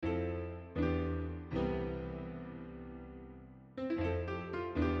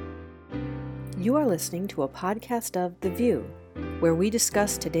You are listening to a podcast of The VUU, where we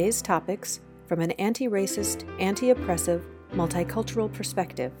discuss today's topics from an anti-racist, anti-oppressive, multicultural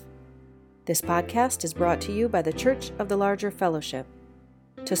perspective. This podcast is brought to you by the Church of the Larger Fellowship.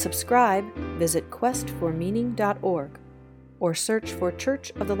 To subscribe, visit questformeaning.org or search for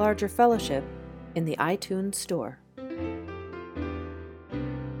Church of the Larger Fellowship in the iTunes Store.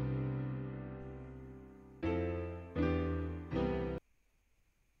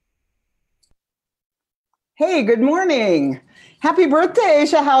 Hey, good morning. Happy birthday,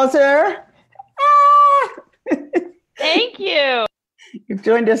 Aisha Hauser. Thank you. You've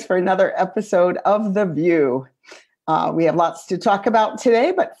joined us for another episode of The VUU. We have lots to talk about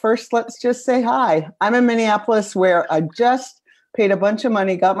today, but first let's just say hi. I'm in Minneapolis where I just paid a bunch of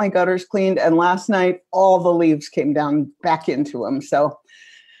money, got my gutters cleaned, and last night all the leaves came down back into them.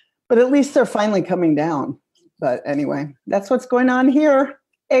 But at least they're finally coming down. But anyway, that's what's going on here.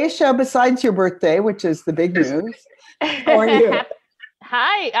 Aisha, besides your birthday, which is the big news, how are you?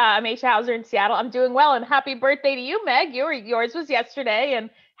 Hi, I'm Aisha Hauser in Seattle. I'm doing well, and happy birthday to you, Meg. Yours was yesterday, and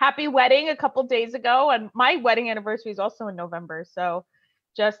happy wedding a couple days ago. And my wedding anniversary is also in November, so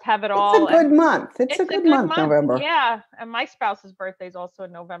just have it all. It's a good month. It's a good month, November. Yeah, and my spouse's birthday is also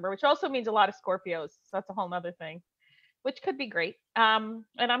in November, which also means a lot of Scorpios. So that's a whole nother thing, which could be great. And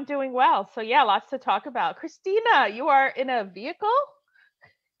I'm doing well. So yeah, lots to talk about. Christina, you are in a vehicle?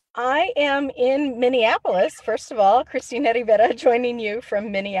 I am in Minneapolis. First of all, Christina Rivera joining you from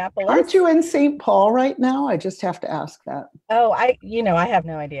Minneapolis. Aren't you in St. Paul right now? I just have to ask that. Oh, I have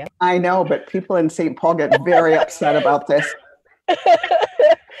no idea. I know, but people in St. Paul get very upset about this.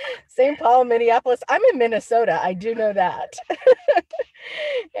 St. Paul, Minneapolis. I'm in Minnesota. I do know that.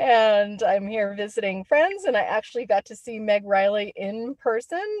 And I'm here visiting friends, and I actually got to see Meg Riley in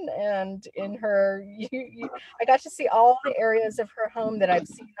person, and in her, I got to see all the areas of her home that I've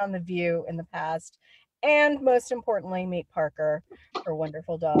seen on The VUU in the past, and most importantly, meet Parker, her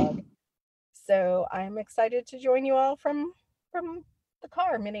wonderful dog. So I'm excited to join you all from the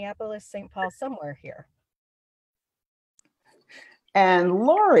car, Minneapolis, St. Paul, somewhere here. And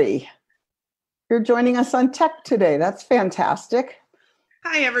Lori, you're joining us on tech today. That's fantastic.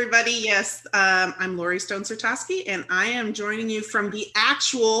 Hi, everybody. Yes, I'm Lori Stone-Sertoski, and I am joining you from the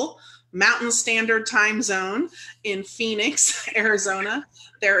actual Mountain Standard Time Zone in Phoenix, Arizona.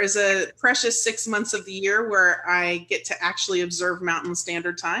 There is a precious 6 months of the year where I get to actually observe Mountain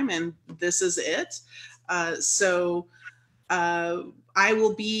Standard Time, and this is it. So I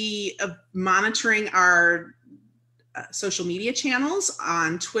will be monitoring our social media channels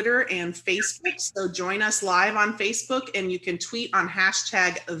on Twitter and Facebook. So join us live on Facebook, and you can tweet on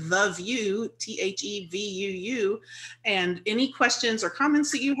hashtag #TheVUU, TheVUU. And any questions or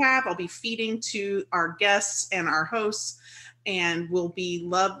comments that you have, I'll be feeding to our guests and our hosts, and we'd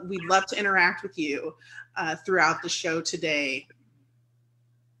love to interact with you throughout the show today.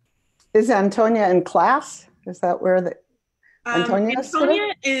 Is Antonia in class? Is that where Antonia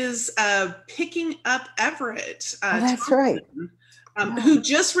is picking up Everett. That's right. Who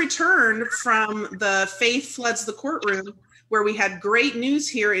just returned from the Faith Floods the Courtroom, where we had great news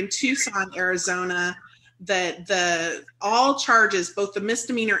here in Tucson, Arizona, that all charges, both the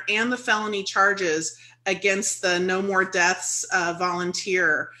misdemeanor and the felony charges against the No More Deaths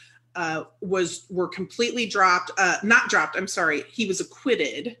volunteer were completely dropped. Not dropped, I'm sorry. He was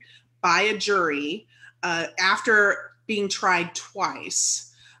acquitted by a jury after being tried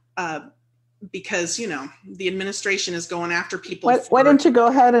twice, because the administration is going after people. Why don't you go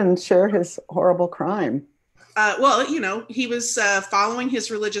ahead and share his horrible crime? Well, he was following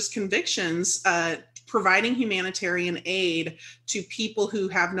his religious convictions, providing humanitarian aid to people who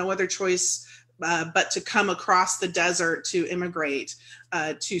have no other choice but to come across the desert to immigrate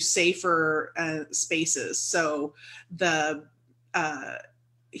to safer spaces. So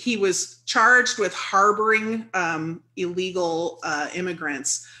he was charged with harboring illegal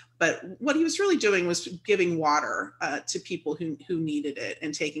immigrants, but what he was really doing was giving water to people who needed it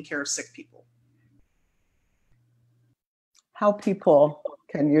and taking care of sick people. How people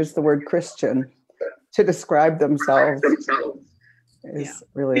can use the word Christian to describe themselves is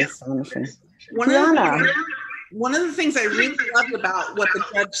really astonishing. One of the things I really loved about what the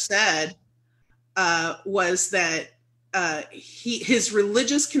judge said was that his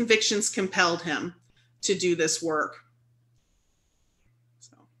religious convictions compelled him to do this work.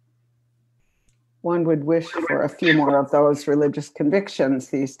 So. One would wish for a few more of those religious convictions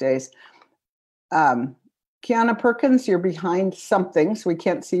these days. Kiana Perkins, you're behind something, so we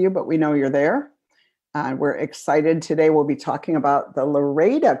can't see you, but we know you're there. We're excited. Today we'll be talking about the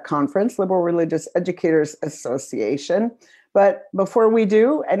LREDA Conference, Liberal Religious Educators Association. But before we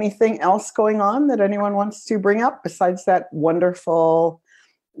do, anything else going on that anyone wants to bring up besides that wonderful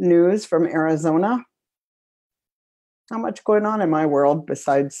news from Arizona? Not much going on in my world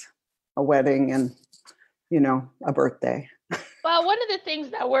besides a wedding and, a birthday. Well, one of the things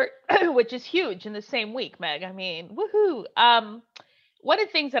that we're, which is huge in the same week, Meg, I mean, woohoo. One of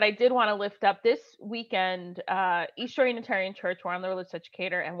the things that I did want to lift up this weekend, East Shore Unitarian Church, where I'm the religious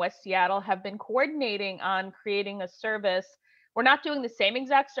educator, and West Seattle have been coordinating on creating a service. We're not doing the same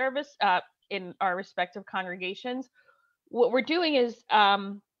exact service in our respective congregations. What we're doing is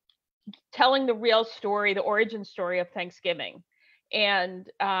telling the real story, the origin story of Thanksgiving, and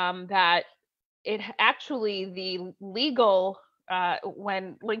that it actually, the legal,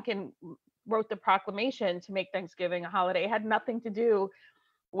 when Lincoln wrote the proclamation to make Thanksgiving a holiday, it had nothing to do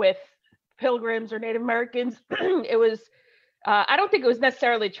with Pilgrims or Native Americans. It was, I don't think it was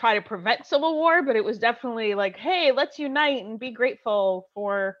necessarily try to prevent civil war, but it was definitely like, hey, let's unite and be grateful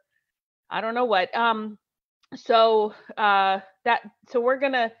for, I don't know what. So we're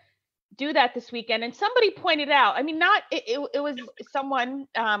gonna do that this weekend. And somebody pointed out, I mean, it was someone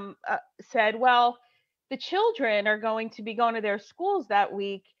said, well, the children are going to be going to their schools that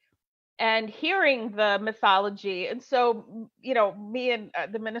week and hearing the mythology. And so, me and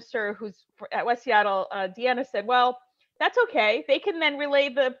the minister who's at West Seattle, Deanna, said, well, that's okay. They can then relay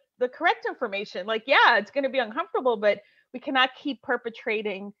the correct information. Like, yeah, it's going to be uncomfortable, but we cannot keep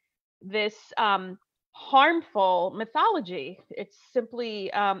perpetrating this harmful mythology. It's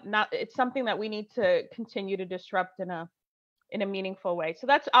simply it's something that we need to continue to disrupt in a meaningful way. So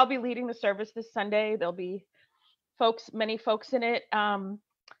I'll be leading the service this Sunday. There'll be many folks in it.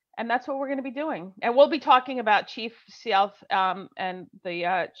 And that's what we're going to be doing. And we'll be talking about Chief Sealth and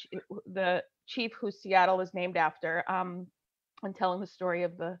the chief who Seattle is named after, and telling the story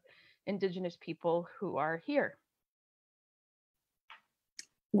of the indigenous people who are here.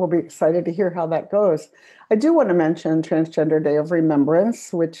 We'll be excited to hear how that goes. I do want to mention Transgender Day of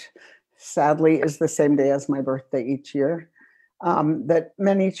Remembrance, which sadly is the same day as my birthday each year. That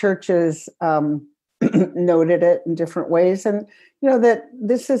many churches noted it in different ways, and that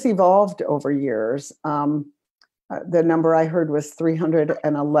this has evolved over years. The number I heard was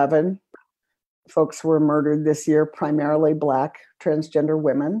 311 folks were murdered this year, primarily Black transgender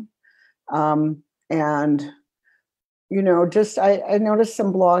women, and I noticed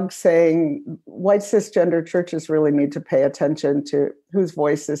some blogs saying white cisgender churches really need to pay attention to whose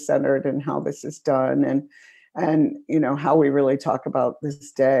voice is centered and how this is done, and how we really talk about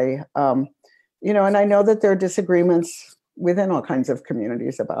this day. And I know that there are disagreements within all kinds of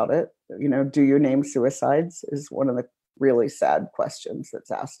communities about it. Do you name suicides is one of the really sad questions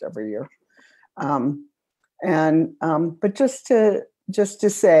that's asked every year. But just to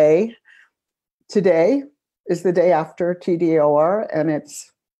say, today is the day after TDOR, and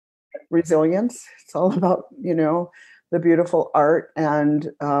it's resilience. It's all about, the beautiful art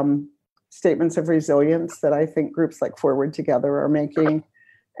and statements of resilience that I think groups like Forward Together are making.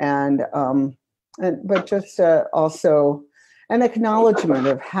 But just also an acknowledgement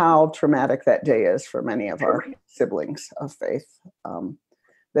of how traumatic that day is for many of our siblings of faith.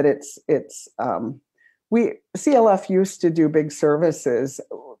 That CLF used to do big services,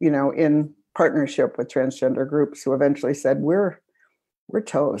 in partnership with transgender groups who eventually said, we're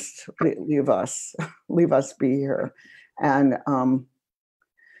toast, leave us be here. And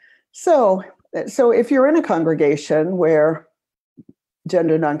so if you're in a congregation where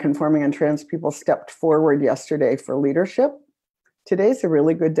gender nonconforming and trans people stepped forward yesterday for leadership, today's a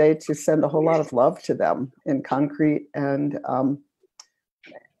really good day to send a whole lot of love to them in concrete and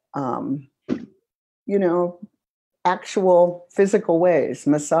actual physical ways,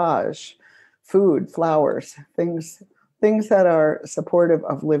 massage, food, flowers, things that are supportive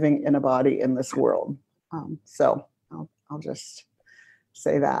of living in a body in this world. So I'll just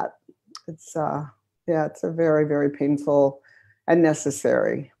say that it's a very, very painful and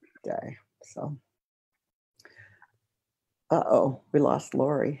necessary day. So, we lost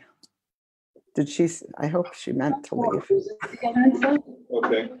Lori. Did she? I hope she meant to leave.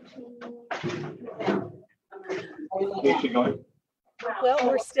 Okay. Is she going? Well,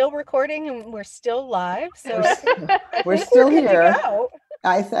 we're still recording and we're still live, so we're still here.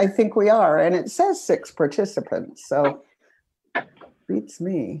 I think we are, and it says 6 participants, so beats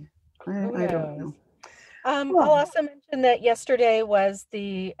me. I don't know. I'll also mention that yesterday was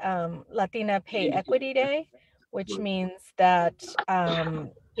the Latina Pay Equity Day, which means that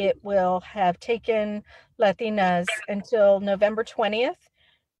it will have taken Latinas until November 20th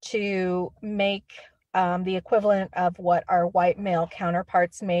to make the equivalent of what our white male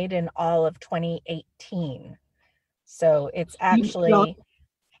counterparts made in all of 2018. So it's actually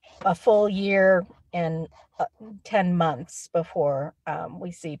a full year and 10 months before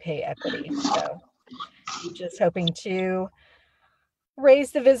we see pay equity. So just hoping to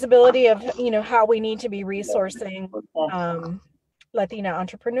raise the visibility of, how we need to be resourcing Latina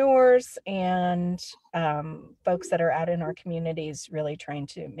entrepreneurs and folks that are out in our communities really trying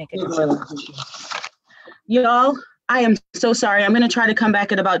to make a difference. Y'all, I am so sorry. I'm going to try to come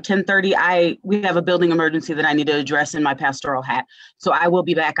back at about 10:30. We have a building emergency that I need to address in my pastoral hat. So I will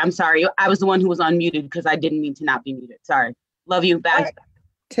be back. I'm sorry. I was the one who was unmuted because I didn't mean to not be muted. Sorry. Love you. Bye. Right.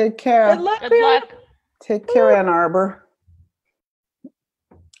 Take care. Good luck. Good luck. Take care, Ann Arbor.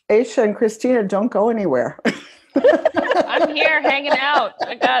 Aisha and Christina, don't go anywhere. I'm here hanging out.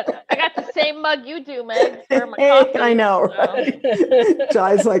 I got the same mug you do, Meg, for my Hey, coffee. I know, right?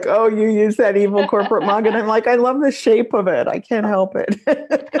 Jai's like, oh, you use that evil corporate mug. And I'm like, I love the shape of it. I can't help it.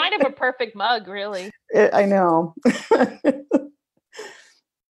 It's kind of a perfect mug, really. I know.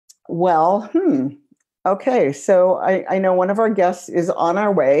 Well, okay. So I know one of our guests is on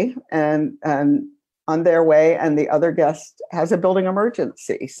our way and on their way, and the other guest has a building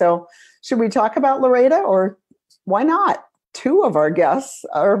emergency. So should we talk about LREDA, or why not? Two of our guests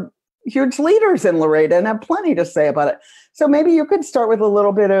are huge leaders in LREDA and have plenty to say about it. So maybe you could start with a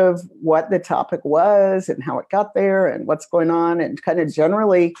little bit of what the topic was and how it got there and what's going on, and kind of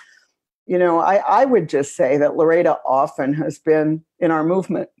generally, I would just say that LREDA often has been in our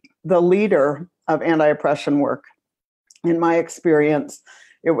movement the leader of anti-oppression work. In my experience,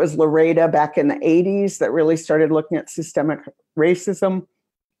 it was LREDA back in the 80s that really started looking at systemic racism.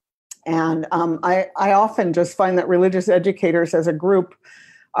 And I often just find that religious educators as a group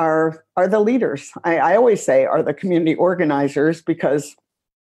are the leaders. I always say are the community organizers, because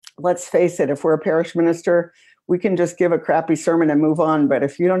let's face it, if we're a parish minister, we can just give a crappy sermon and move on. But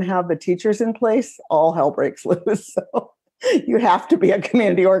if you don't have the teachers in place, all hell breaks loose. So you have to be a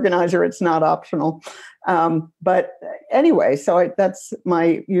community organizer. It's not optional. But anyway, so that's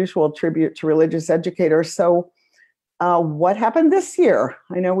my usual tribute to religious educators. So what happened this year?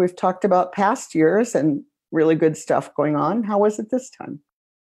 I know we've talked about past years and really good stuff going on. How was it this time?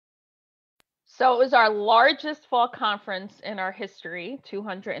 So it was our largest fall conference in our history,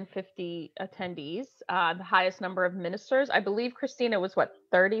 250 attendees, the highest number of ministers. I believe, Christina, was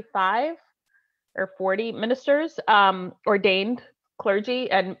 35 or 40 ministers, ordained clergy.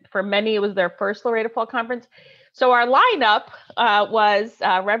 And for many, it was their first LREDA Fall Conference. So our lineup was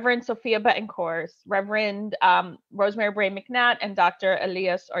Reverend Sophia Betancourt, Reverend Rosemary Bray McNatt, and Dr.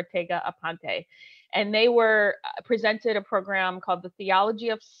 Elias Ortega Aponte. And they were presented a program called The Theology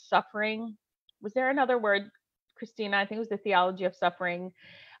of Suffering. Was there another word, Christina? I think it was The Theology of Suffering.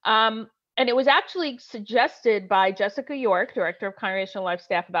 And it was actually suggested by Jessica York, Director of Congregational Life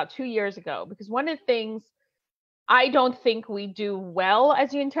Staff, about 2 years ago, because one of the things I don't think we do well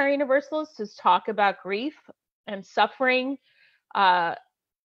as Unitarian Universalists is talk about grief and suffering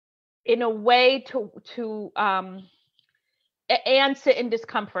in a way to and sit in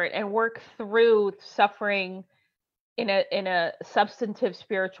discomfort and work through suffering in a substantive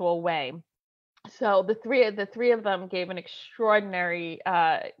spiritual way. So the three of them gave an extraordinary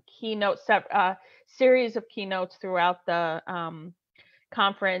keynote series of keynotes throughout the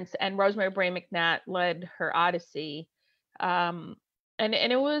conference, and Rosemary Bray McNatt led her Odyssey, and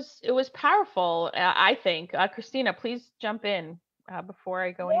it was powerful. I think Christina, please jump in before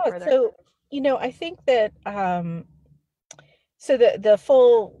I go any further. So I think that so the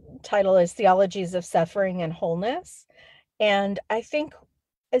full title is Theologies of Suffering and Wholeness, and I think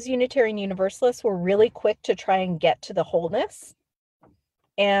as Unitarian Universalists, we're really quick to try and get to the wholeness.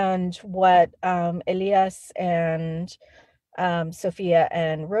 And what Elias and Sophia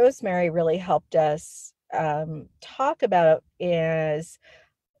and Rosemary really helped us talk about is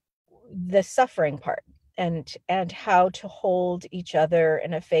the suffering part and how to hold each other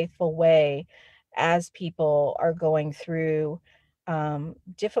in a faithful way as people are going through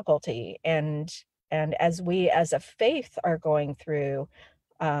difficulty and as we as a faith are going through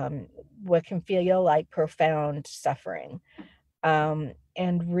what can feel like profound suffering, and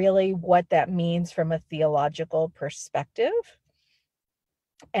really what that means from a theological perspective,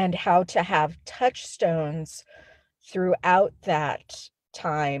 and how to have touchstones throughout that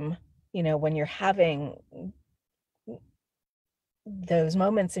time, when you're having those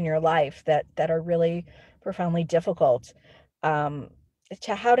moments in your life that are really profoundly difficult,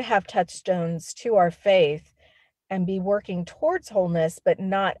 to how to have touchstones to our faith and be working towards wholeness, but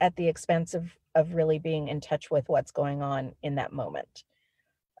not at the expense of really being in touch with what's going on in that moment.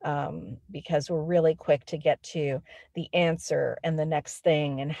 because we're really quick to get to the answer and the next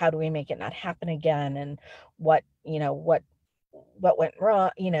thing, and how do we make it not happen again, and what went wrong.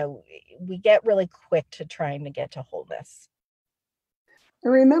 We get really quick to trying to get to wholeness. I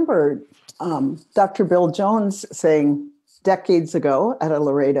remember Dr. Bill Jones saying decades ago at a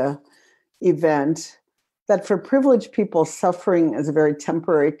LREDA event that for privileged people, suffering is a very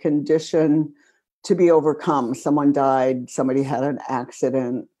temporary condition to be overcome. Someone died, somebody had an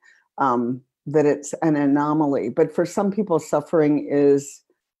accident, that it's an anomaly. But for some people, suffering is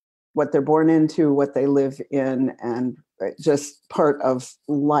what they're born into, what they live in, and just part of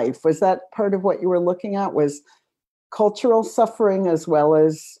life. Was that part of what you were looking at? Was cultural suffering as well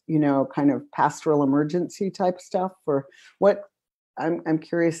as, kind of pastoral emergency type stuff? Or what? I'm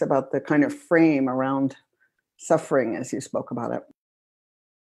curious about the kind of frame around suffering as you spoke about it.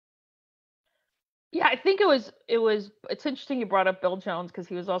 Yeah, I think it's interesting you brought up Bill Jones, because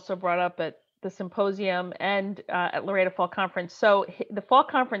he was also brought up at the symposium and at LREDA Fall Conference. So the Fall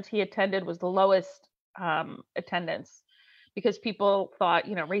Conference he attended was the lowest attendance, because people thought,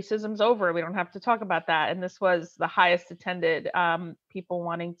 racism's over. We don't have to talk about that. And this was the highest attended, people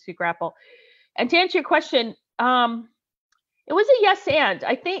wanting to grapple. And to answer your question, it was a yes and.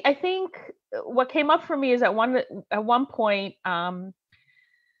 I think what came up for me is at one point,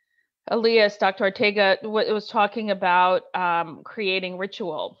 Elias, Dr. Ortega was talking about creating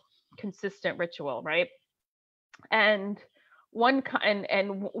ritual, consistent ritual, right? And one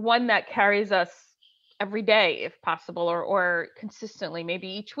that carries us every day, if possible, or consistently, maybe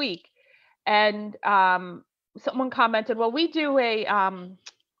each week. And someone commented, well, we do a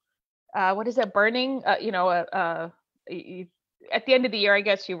what is that, burning? At the end of the year, I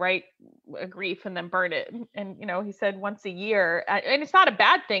guess you write a grief and then burn it. And, he said once a year, and it's not a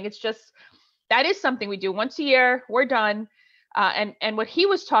bad thing. It's just, that is something we do once a year, we're done. And what he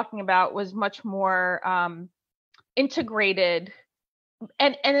was talking about was much more integrated.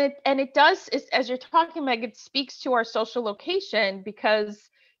 And it does, as you're talking, Meg, it speaks to our social location, because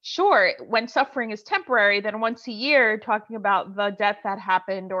sure, when suffering is temporary, then once a year, talking about the death that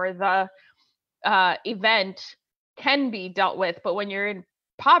happened or the event can be dealt with. But when you're in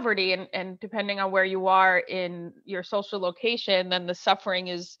poverty and depending on where you are in your social location, then the suffering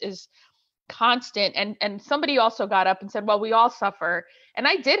is constant. And somebody also got up and said, well, we all suffer. And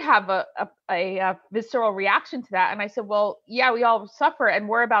I did have a visceral reaction to that. And I said, well, yeah, we all suffer. And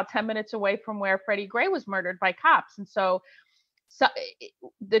we're about 10 minutes away from where Freddie Gray was murdered by cops. And so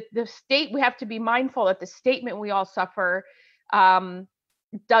the state, we have to be mindful that the statement we all suffer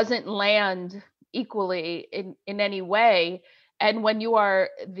doesn't land equally in any way. And when you are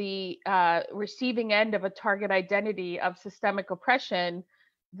the receiving end of a target identity of systemic oppression,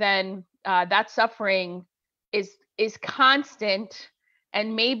 then that suffering is constant.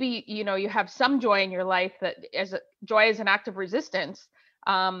 And maybe, you have some joy in your life that joy is an act of resistance.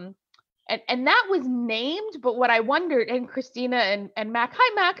 And that was named, but what I wondered, and Christina and Mac,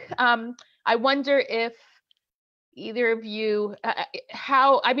 hi Mac, I wonder if either of you,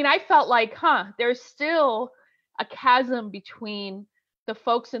 I felt like, there's still a chasm between the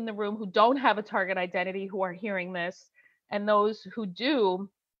folks in the room who don't have a target identity who are hearing this and those who do.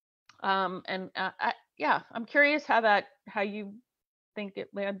 I'm curious how you think it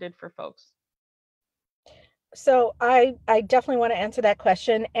landed for folks. So I definitely want to answer that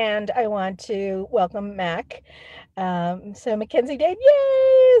question, and I want to welcome Mac. So Mackenzie Dade,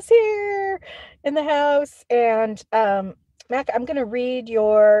 yay, is here in the house. And Mac, I'm going to read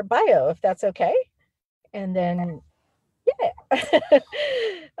your bio, if that's okay. And then,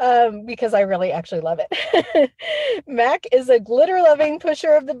 because I really actually love it. Mac is a glitter-loving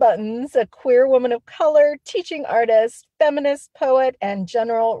pusher of the buttons, a queer woman of color, teaching artist, feminist, poet, and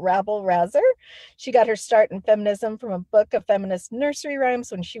general rabble-rouser. She got her start in feminism from a book of feminist nursery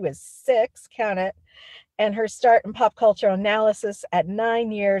rhymes when she was 6, count it, and her start in pop culture analysis at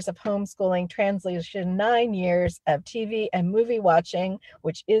 9 years of homeschooling, translation, 9 years of TV and movie watching,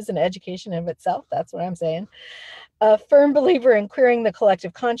 which is an education of itself. That's what I'm saying. A firm believer in queering the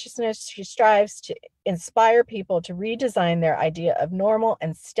collective consciousness, she strives to inspire people to redesign their idea of normal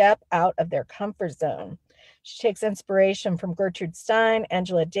and step out of their comfort zone. She takes inspiration from Gertrude Stein,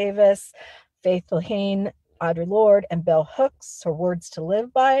 Angela Davis, Faith Lehane, Audre Lorde, and Bell Hooks. Her words to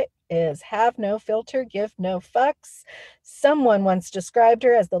live by is have no filter, give no fucks. Someone once described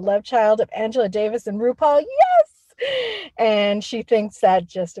her as the love child of Angela Davis and RuPaul. Yes! And she thinks that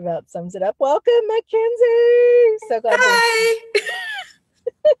just about sums it up. Welcome, Mackenzie. So glad. Hi.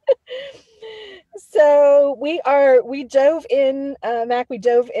 So So we dove in, Mac, we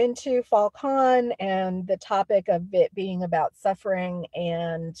dove into Fall Con and the topic of it being about suffering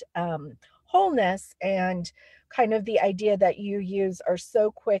and wholeness, and kind of the idea that UUs are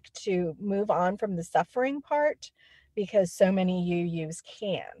so quick to move on from the suffering part because so many UUs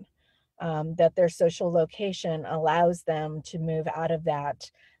can, that their social location allows them to move out of that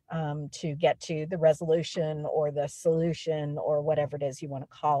to get to the resolution or the solution or whatever it is you want to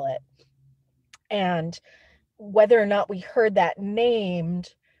call it. And whether or not we heard that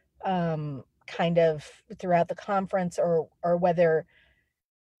named kind of throughout the conference, or whether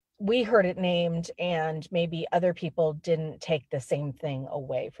we heard it named and maybe other people didn't take the same thing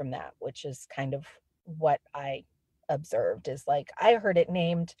away from that, which is kind of what I observed. Is like, I heard it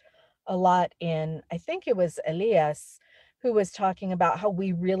named a lot in, I think it was Elias, who was talking about how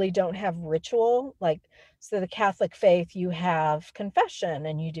we really don't have ritual. Like, so the Catholic faith, you have confession,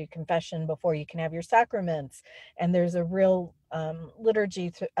 and you do confession before you can have your sacraments. And there's a real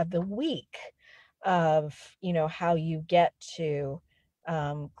liturgy of the week of, you know, how you get to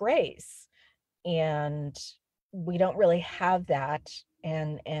grace. And we don't really have that.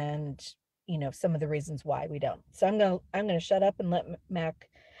 And you know, some of the reasons why we don't. So I'm gonna shut up and let Mac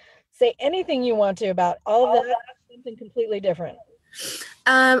say anything you want to about all of that. Something completely different.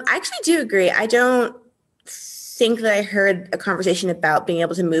 I actually do agree. I don't think that I heard a conversation about being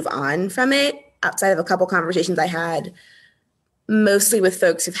able to move on from it outside of a couple conversations I had, mostly with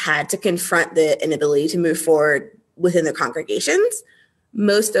folks who've had to confront the inability to move forward within their congregations.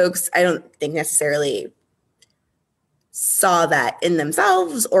 Most folks, I don't think necessarily saw that in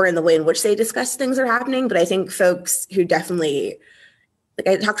themselves or in the way in which they discuss things are happening. But I think folks who definitely, like,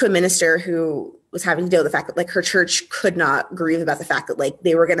 I talked to a minister who was having to deal with the fact that, like, her church could not grieve about the fact that, like,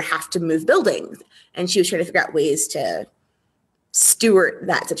 they were going to have to move buildings, and she was trying to figure out ways to steward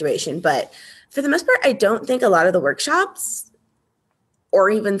that situation. But for the most part, I don't think a lot of the workshops or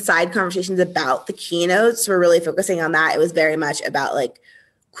even side conversations about the keynotes were really focusing on that. It was very much about, like,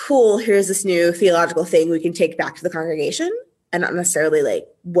 cool, here's this new theological thing we can take back to the congregation, and not necessarily like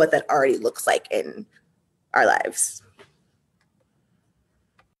what that already looks like in our lives.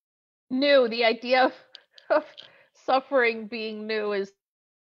 New, the idea of suffering being new is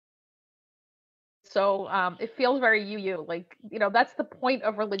so it feels very UU, like, you know, that's the point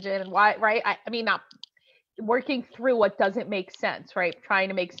of religion. And why, right? I mean, not working through what doesn't make sense, right? Trying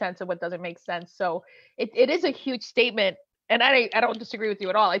to make sense of what doesn't make sense. So it is a huge statement. And I don't disagree with you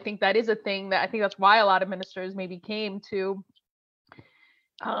at all. I think that is a thing that I think that's why a lot of ministers maybe came to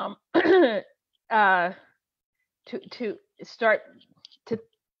to start to,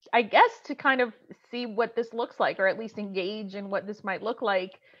 I guess, to kind of see what this looks like, or at least engage in what this might look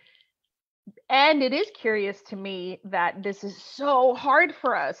like. And it is curious to me that this is so hard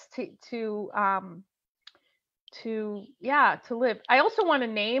for us to live. I also want to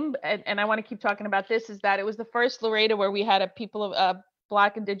name, and I want to keep talking about this, is that it was the first LREDA where we had a people of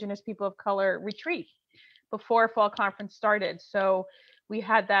Black, Indigenous, people of color retreat before Fall Conference started. So we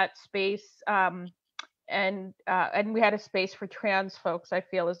had that space, and we had a space for trans folks, I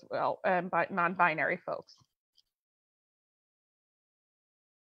feel, as well, and non-binary folks.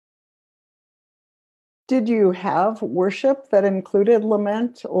 Did you have worship that included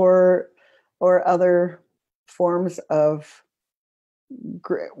lament or other forms of,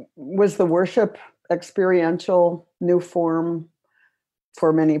 was the worship experiential, new form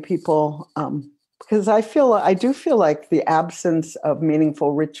for many people? Because I do feel like the absence of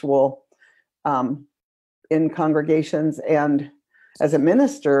meaningful ritual in congregations, and as a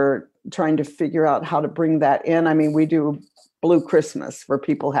minister, trying to figure out how to bring that in. I mean, we do Blue Christmas for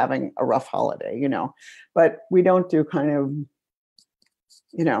people having a rough holiday, you know, but we don't do kind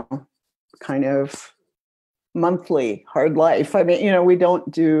of monthly hard life. I mean, you know, we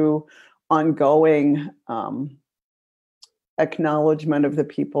don't do ongoing acknowledgement of the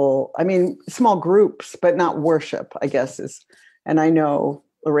people. I mean, small groups, but not worship, I guess is, and I know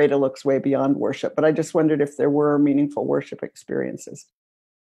LREDA looks way beyond worship, but I just wondered if there were meaningful worship experiences.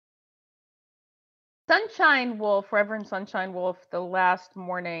 Sunshine Wolf, Reverend Sunshine Wolf, the last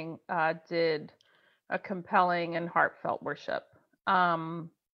morning did a compelling and heartfelt worship.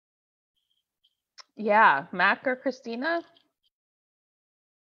 Yeah, Mac or Christina?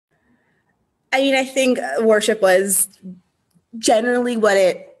 I mean, I think worship was generally what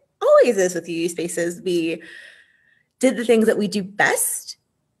it always is with UU spaces. We did the things that we do best,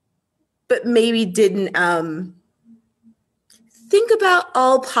 but maybe didn't think about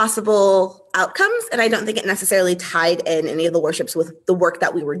all possible outcomes. And I don't think it necessarily tied in any of the worships with the work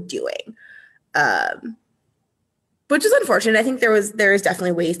that we were doing, which is unfortunate. I think there is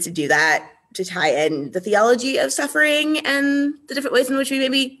definitely ways to do that to tie in the theology of suffering and the different ways in which we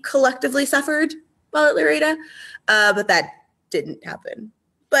maybe collectively suffered while at LREDA, but that didn't happen.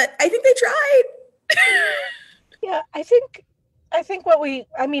 But I think they tried. Yeah, I think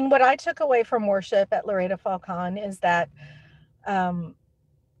what I took away from worship at LREDA Fall Con is that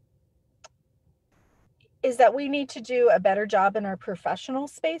we need to do a better job in our professional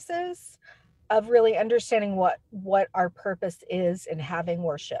spaces of really understanding what our purpose is in having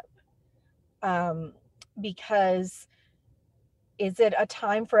worship. Because is it a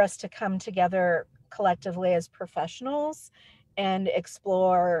time for us to come together collectively as professionals and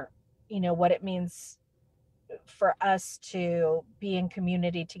explore, what it means for us to be in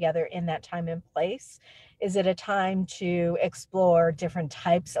community together in that time and place? Is it a time to explore different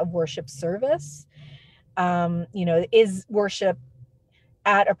types of worship service? Is worship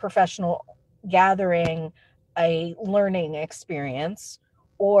at a professional gathering a learning experience,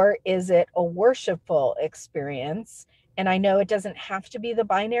 or is it a worshipful experience? And I know it doesn't have to be the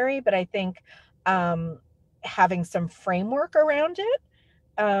binary, but I think having some framework around it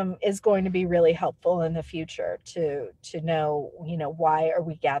is going to be really helpful in the future to know, why are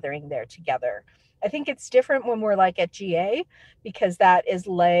we gathering there together? I think it's different when we're like at GA, because that is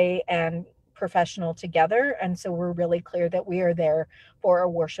lay and professional together. And so we're really clear that we are there for a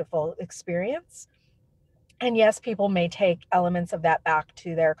worshipful experience. And yes, people may take elements of that back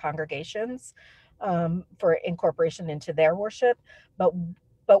to their congregations for incorporation into their worship, but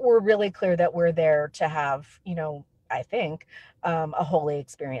we're really clear that we're there to have, I think, a holy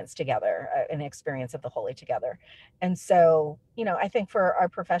experience together, an experience of the holy together. And so, I think for our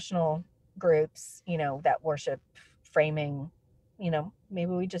professional groups, that worship framing,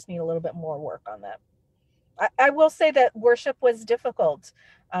 maybe we just need a little bit more work on that. I will say that worship was difficult.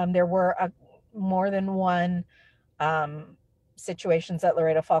 There were more than one situations at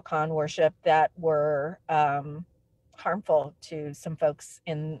LREDA Fall Con worship that were harmful to some folks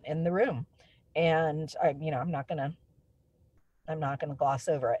in the room, and I'm not gonna gloss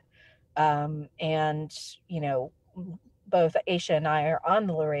over it. And both Aisha and I are on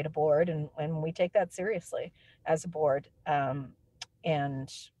the LREDA board, and we take that seriously as a board.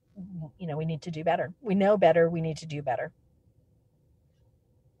 And we need to do better. We know better. We need to do better.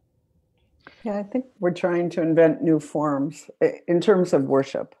 Yeah, I think we're trying to invent new forms in terms of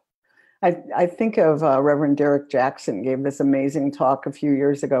worship. I think of Reverend Derek Jackson gave this amazing talk a few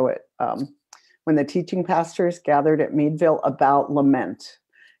years ago at when the teaching pastors gathered at Meadville about lament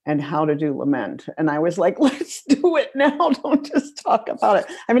and how to do lament. And I was like, let's do it now. Don't just talk about it.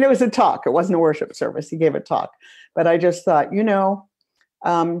 I mean, it was a talk. It wasn't a worship service. He gave a talk. But I just thought,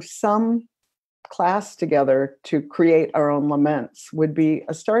 some class together to create our own laments would be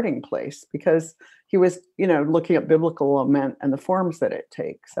a starting place, because he was, looking at biblical lament and the forms that it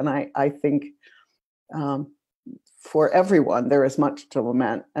takes. And I think for everyone, there is much to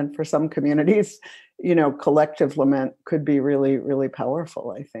lament. And for some communities, collective lament could be really, really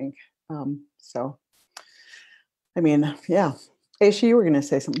powerful, I think. Yeah. Aisha, you were going to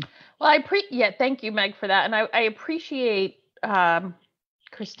say something. Well, thank you, Meg, for that. And I appreciate,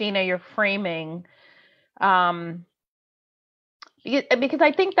 Christina, your framing, because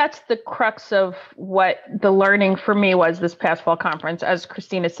I think that's the crux of what the learning for me was this past fall conference. As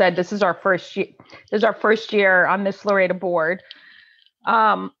Christina said, this is our first year. This is our first year on this LREDA board.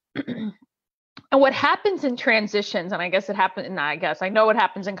 And what happens in transitions, and I know what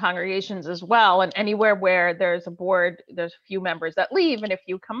happens in congregations as well, and anywhere where there's a board, there's a few members that leave and a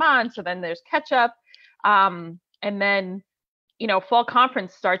few come on, so then there's catch up. And then, fall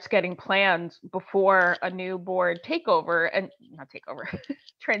conference starts getting planned before a new board takeover, and not takeover,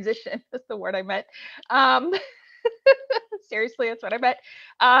 transition, that's the word I meant. Seriously, that's what I meant.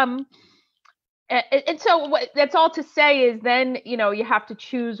 And so that's all to say is then, you have to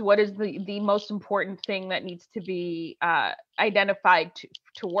choose what is the most important thing that needs to be identified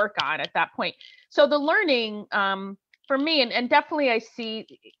to work on at that point. So the learning for me, and definitely I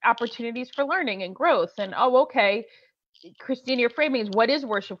see opportunities for learning and growth. And, okay, Christina, your framing is what is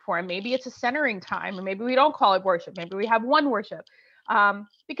worship for? And maybe it's a centering time, and maybe we don't call it worship. Maybe we have one worship.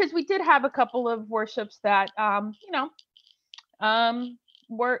 Because we did have a couple of worships that,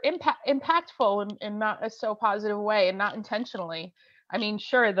 were impactful in not a so positive way and not intentionally. I mean,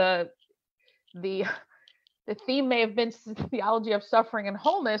 sure, the theme may have been theology of suffering and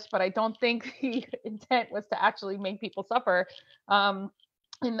wholeness, but I don't think the intent was to actually make people suffer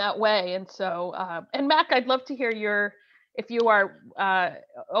in that way. And so, and Mac, I'd love to hear if you are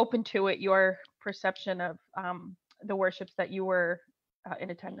open to it, your perception of the worships that you were in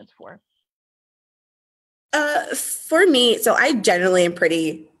attendance for. For me, so I generally am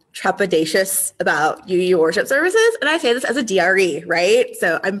pretty trepidatious about UU worship services. And I say this as a DRE, right?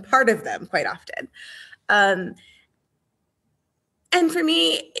 So I'm part of them quite often. And for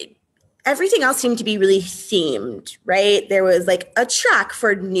me, everything else seemed to be really themed, right? There was like a track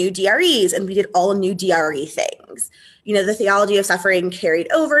for new DREs, and we did all new DRE things. You know, the theology of suffering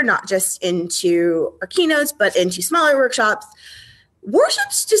carried over, not just into our keynotes, but into smaller workshops.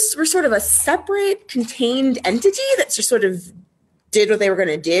 Worships just were sort of a separate, contained entity that just sort of did what they were going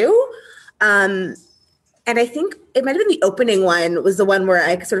to do. And I think it might have been the opening one was the one where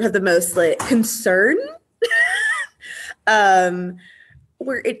I sort of had the most like concern.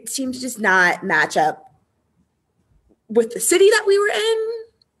 Where it seemed to just not match up with the city that we were in,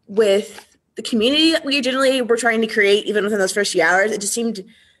 with the community that we generally were trying to create, even within those first few hours. It just seemed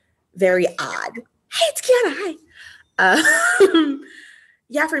very odd. Hey, it's Kiana. Hi.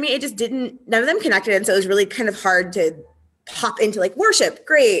 Yeah, for me, it just didn't, none of them connected. And so it was really kind of hard to pop into like worship,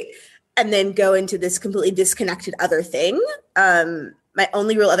 great, and then go into this completely disconnected other thing. My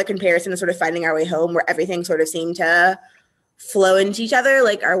only real other comparison is sort of finding our way home, where everything sort of seemed to flow into each other.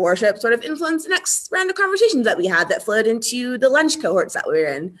 Like our worship sort of influenced the next round of conversations that we had that flowed into the lunch cohorts that we were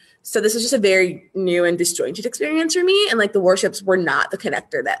in. So this was just a very new and disjointed experience for me. And like the worships were not the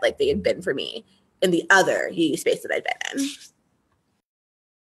connector that like they had been for me in the other UU space that I'd been in.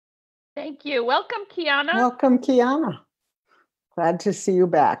 Thank you. Welcome, Kiana. Welcome, Kiana. Glad to see you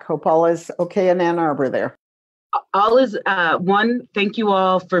back. Hope all is okay in Ann Arbor there. All is, one, thank you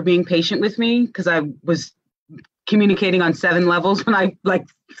all for being patient with me, because I was communicating on 7 levels when I like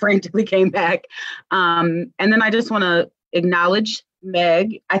frantically came back. And then I just want to acknowledge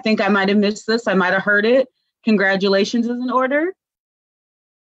Meg. I think I might have missed this. I might have heard it. Congratulations is in order.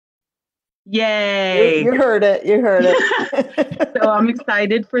 Yay. You heard it. You heard it. So I'm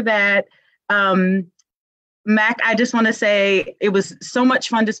excited for that. Mac, I just want to say it was so much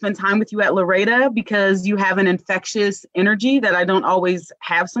fun to spend time with you at LREDA, because you have an infectious energy that I don't always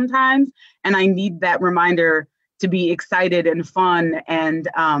have sometimes. And I need that reminder to be excited and fun. And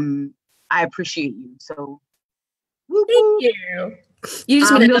I appreciate you. So Thank you. You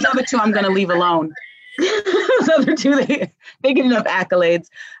just those other 2 I'm going to leave alone. Those other 2, they get enough accolades.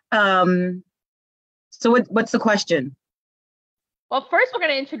 So what's the question? Well, first we're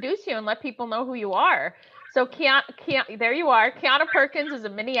going to introduce you and let people know who you are. So Kiana, there you are. Kiana Perkins is a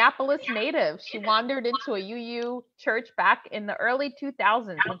Minneapolis native. She wandered into a UU church back in the early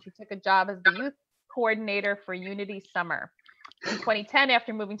 2000s when she took a job as the youth coordinator for Unity Summer. In 2010,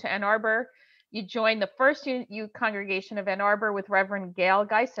 after moving to Ann Arbor, you joined the First Youth Congregation of Ann Arbor with Reverend Gail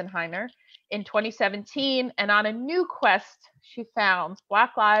Geisenheimer in 2017, and on a new quest, she found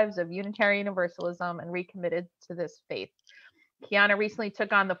Black Lives of Unitarian Universalism and recommitted to this faith. Kiana recently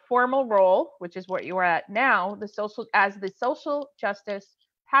took on the formal role, which is what you are at now, as the social justice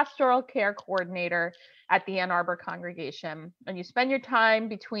pastoral care coordinator at the Ann Arbor congregation. And you spend your time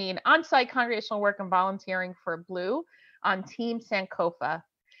between on-site congregational work and volunteering for Blue on Team Sankofa.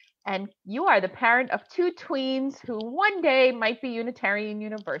 And you are the parent of 2 tweens who one day might be Unitarian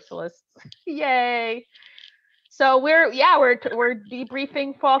Universalists. Yay. So we're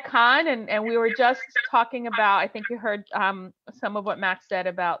debriefing Fall Con, and we were just talking about, I think you heard some of what Max said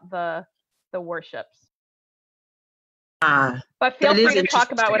about the worships. But feel free to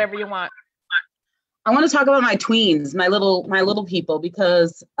talk about whatever you want. I want to talk about my tweens, my little people,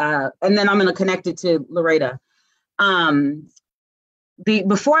 because and then I'm going to connect it to LREDA.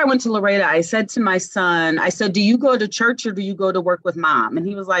 Before I went to LREDA, I said to my son, I said, do you go to church or do you go to work with mom? And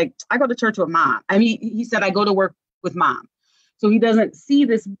he was like, I go to church with mom. I mean, he said, I go to work with mom. So he doesn't see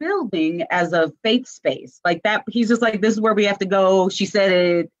this building as a faith space like that. He's just like, this is where we have to go. She said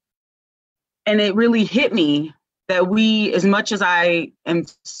it. And it really hit me that we, as much as I am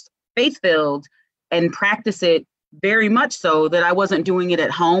faith-filled and practice it very much so, that I wasn't doing it at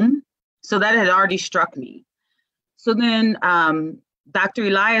home. So that had already struck me. So then Dr.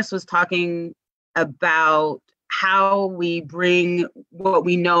 Elias was talking about how we bring what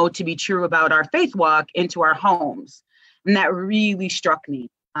we know to be true about our faith walk into our homes. And that really struck me.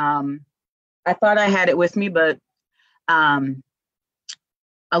 I thought I had it with me, but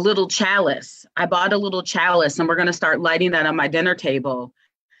a little chalice. I bought a little chalice, and we're going to start lighting that on my dinner table.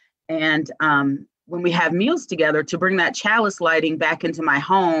 And when we have meals together, to bring that chalice lighting back into my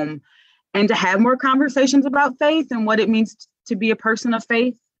home and to have more conversations about faith and what it means to be a person of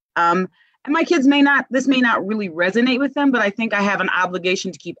faith. And my kids this may not really resonate with them, but I think I have an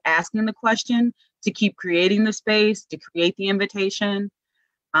obligation to keep asking the question, to keep creating the space, to create the invitation.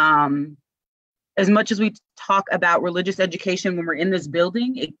 As much as we talk about religious education when we're in this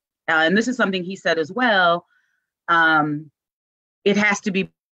building, and this is something he said as well, it has to be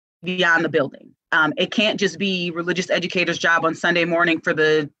beyond the building. It can't just be religious educators' job on Sunday morning for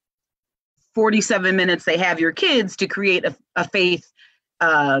the 47 minutes they have your kids to create a faith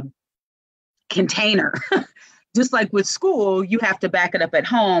container. Just like with school, you have to back it up at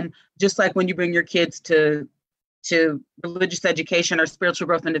home, just like when you bring your kids to religious education or spiritual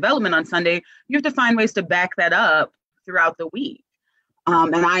growth and development on Sunday, you have to find ways to back that up throughout the week.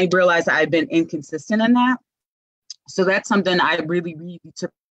 And I realized I've been inconsistent in that. So that's something I really, really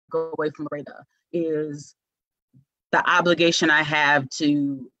took away from LREDA, is the obligation I have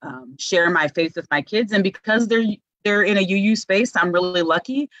to share my faith with my kids. And because they're in a UU space, I'm really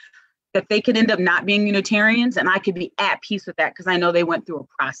lucky that they could end up not being Unitarians, and I could be at peace with that because I know they went through a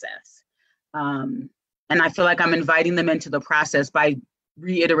process. And I feel like I'm inviting them into the process by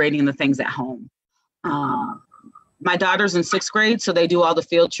reiterating the things at home. My daughter's in 6th grade, so they do all the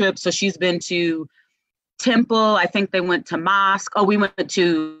field trips. So she's been to temple. I think they went to mosque. Oh, we went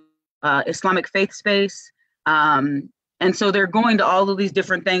to Islamic faith space. And so they're going to all of these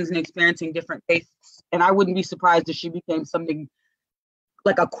different things and experiencing different faiths. And I wouldn't be surprised if she became something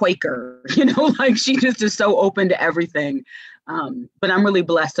like a Quaker, like she just is so open to everything. But I'm really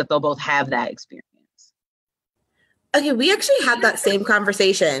blessed that they'll both have that experience. Okay, we actually had that same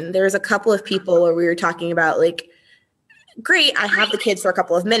conversation. There was a couple of people where we were talking about like, great, I have the kids for a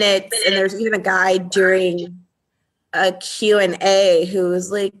couple of minutes. And there's even a guy during a Q&A who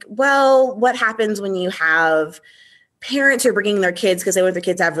was like, well, what happens when you have parents who are bringing their kids because they want their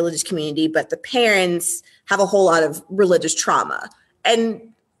kids to have religious community, but the parents have a whole lot of religious trauma? And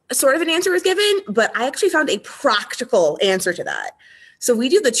sort of an answer was given, but I actually found a practical answer to that. So we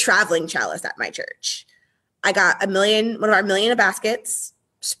do the traveling chalice at my church. I got one of our million baskets,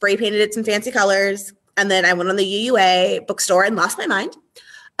 spray painted it some fancy colors, and then I went on the UUA bookstore and lost my mind.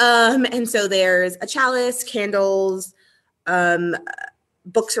 And so there's a chalice, candles,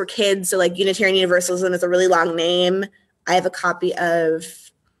 books for kids. So like Unitarian Universalism is a really long name. I have a copy of,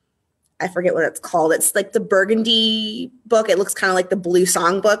 I forget what it's called. It's like the burgundy book. It looks kind of like the blue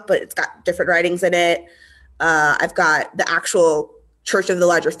songbook, but it's got different writings in it. I've got the actual Church of the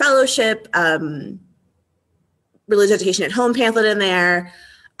Larger Fellowship, religious education at home pamphlet in there.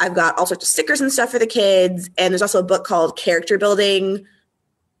 I've got all sorts of stickers and stuff for the kids. And there's also a book called Character Building,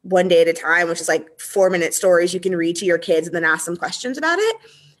 One Day at a Time, which is like 4-minute stories you can read to your kids and then ask them questions about it.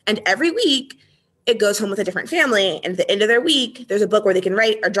 And every week it goes home with a different family. And at the end of their week, there's a book where they can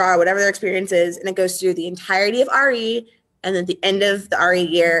write or draw or whatever their experience is. And it goes through the entirety of RE. And then at the end of the RE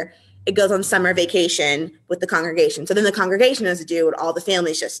year, it goes on summer vacation with the congregation. So then the congregation has to do what all the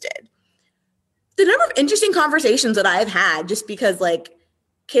families just did. The number of interesting conversations that I've had, just because like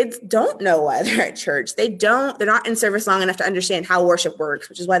kids don't know why they're at church. They're not in service long enough to understand how worship works,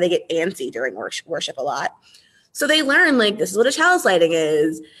 which is why they get antsy during worship a lot. So they learn like, this is what a chalice lighting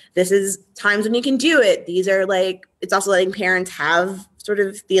is. This is times when you can do it. These are like, it's also letting parents have sort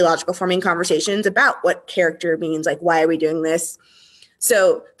of theological forming conversations about what character means, like, why are we doing this?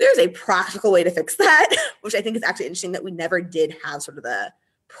 So there's a practical way to fix that, which I think is actually interesting that we never did have sort of the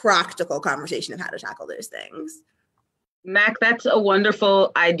practical conversation of how to tackle those things. Mac, that's a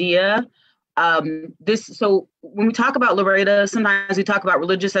wonderful idea. So when we talk about LREDA, sometimes we talk about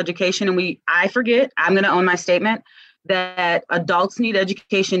religious education and I forget, I'm going to own my statement, that adults need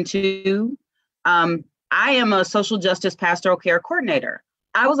education too. I am a social justice pastoral care coordinator.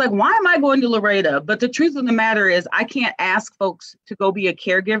 I was like, why am I going to LREDA? But the truth of the matter is I can't ask folks to go be a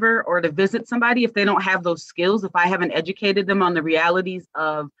caregiver or to visit somebody if they don't have those skills, if I haven't educated them on the realities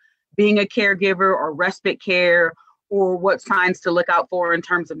of being a caregiver or respite care, or what signs to look out for in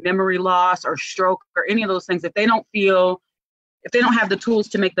terms of memory loss or stroke or any of those things. If they don't have the tools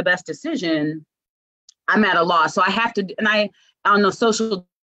to make the best decision, I'm at a loss. So I have to, and on the social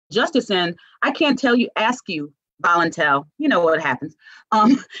justice end, I can't ask you, volunteer, you know what happens.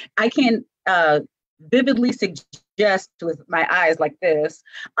 I can vividly suggest with my eyes like this,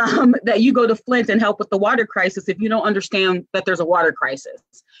 that you go to Flint and help with the water crisis if you don't understand that there's a water crisis.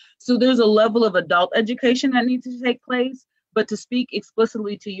 So there's a level of adult education that needs to take place. But to speak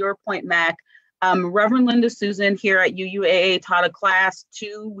explicitly to your point, Mac, Reverend Linda Susan here at UUAA taught a class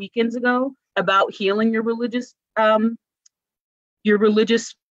 2 weekends ago about healing your religious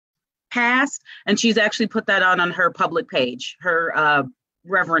past. And she's actually put that on her public page, her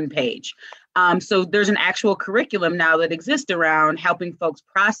Reverend page. So there's an actual curriculum now that exists around helping folks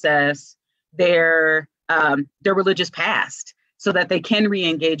process their religious past so that they can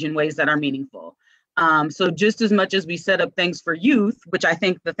re-engage in ways that are meaningful. So just as much as we set up things for youth, which I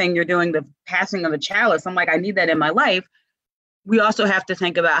think the thing you're doing, the passing of the chalice, I'm like, I need that in my life. We also have to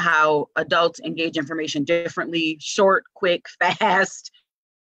think about how adults engage information differently, short, quick, fast,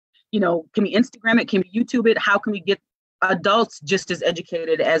 can we Instagram it? Can we YouTube it? How can we get adults just as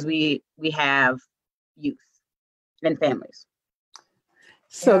educated as we have youth and families?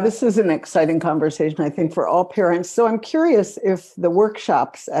 So this is an exciting conversation, I think, for all parents. So I'm curious if the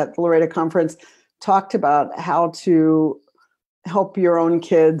workshops at the LREDA conference talked about how to help your own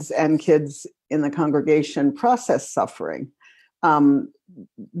kids and kids in the congregation process suffering.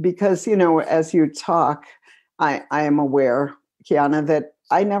 Because, as you talk, I am aware, Kiana, that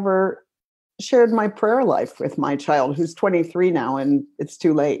I never shared my prayer life with my child who's 23 now, and it's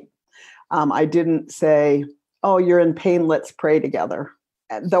too late. I didn't say, oh, you're in pain, let's pray together.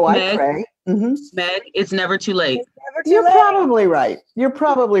 Though I pray. Mm-hmm. Meg, it's never too late. You're probably right. You're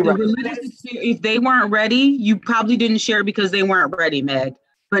probably right. If they weren't ready, you probably didn't share because they weren't ready, Meg.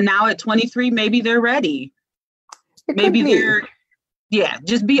 But now at 23, maybe they're ready. Maybe they're,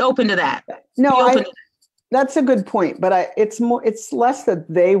 just be open to that. No, that's a good point. But it's less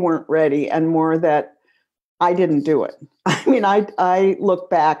that they weren't ready and more that I didn't do it. I mean, I look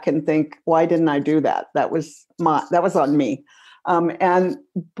back and think, why didn't I do that? That was on me.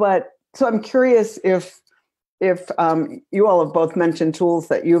 So I'm curious if you all have both mentioned tools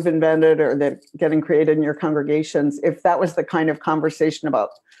that you've invented or that getting created in your congregations, if that was the kind of conversation about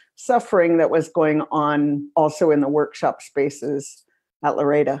suffering that was going on also in the workshop spaces at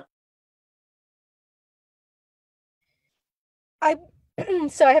LREDA.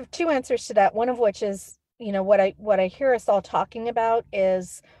 So I have two answers to that. One of which is, what I hear us all talking about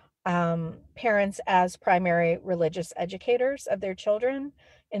is parents as primary religious educators of their children,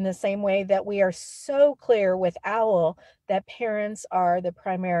 in the same way that we are so clear with OWL that parents are the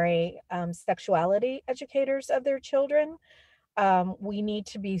primary sexuality educators of their children. We need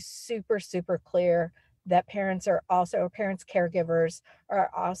to be super, super clear that parents caregivers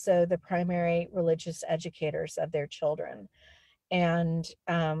are also the primary religious educators of their children. And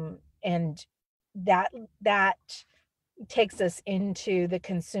that takes us into the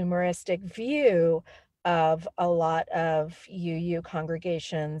consumeristic view of a lot of UU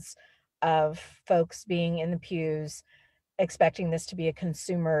congregations, of folks being in the pews expecting this to be a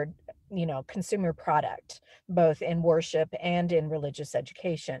consumer product, both in worship and in religious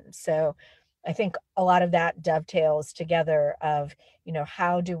education. So I think a lot of that dovetails together of,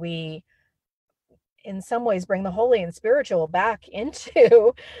 how do we in some ways bring the holy and spiritual back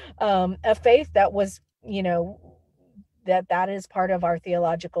into a faith that was, that is part of our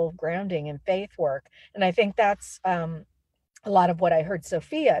theological grounding and faith work. And I think that's a lot of what I heard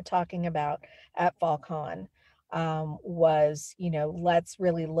Sophia talking about at FallCon was, let's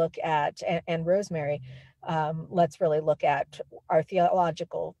really look at, and Rosemary, let's really look at our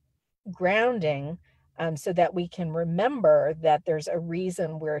theological grounding so that we can remember that there's a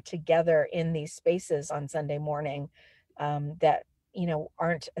reason we're together in these spaces on Sunday morning that,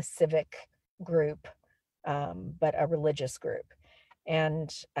 aren't a civic group, but a religious group.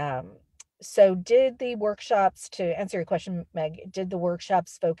 And so did the workshops, to answer your question, Meg, did the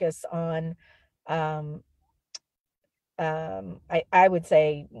workshops focus on, I would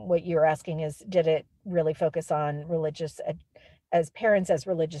say what you're asking is, did it really focus on as parents, as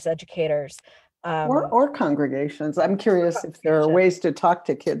religious educators? Or congregations. I'm curious if there are ways to talk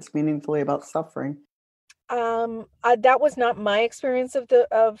to kids meaningfully about suffering. That was not my experience of the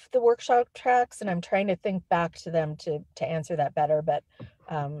workshop tracks, and I'm trying to think back to them to answer that better. But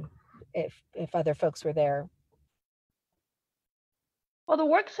if other folks were there. Well, the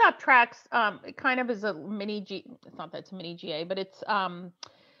workshop tracks, it kind of is a mini it's not that it's a mini GA, but it's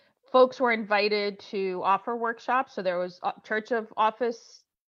folks were invited to offer workshops. So there was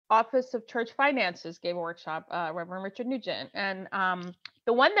Office of Church Finances gave a workshop, Reverend Richard Nugent, and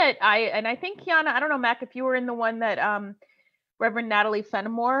the one that I think, Kiana, I don't know, Mac, if you were in the one that Reverend Natalie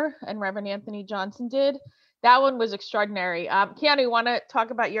Fenimore and Reverend Anthony Johnson did, that one was extraordinary. Kiana, you want to talk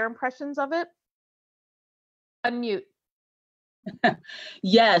about your impressions of it? Unmute.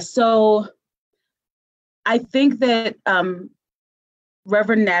 Yeah, so I think that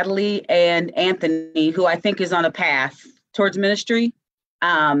Reverend Natalie and Anthony, who I think is on a path towards ministry,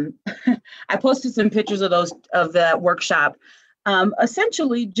 I posted some pictures of that workshop.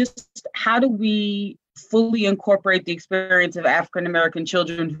 Essentially, just how do we fully incorporate the experience of African American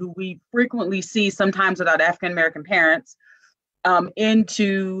children who we frequently see, sometimes without African American parents,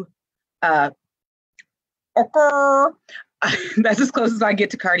 into that's as close as I get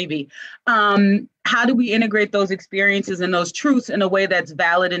to Cardi B. How do we integrate those experiences and those truths in a way that's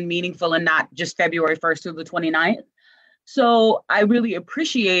valid and meaningful and not just February 1st through the 29th? So I really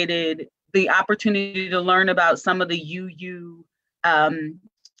appreciated the opportunity to learn about some of the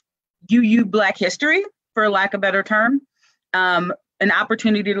UU Black history, for lack of a better term, an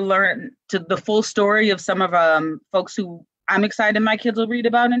opportunity to learn to the full story of some of folks who I'm excited my kids will read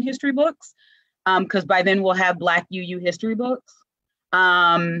about in history books, because by then we'll have Black UU history books.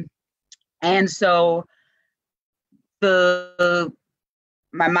 And so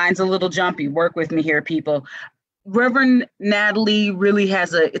my mind's a little jumpy. Work with me here, people. Reverend Natalie really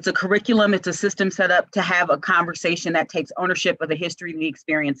has it's a curriculum, it's a system set up to have a conversation that takes ownership of the history and the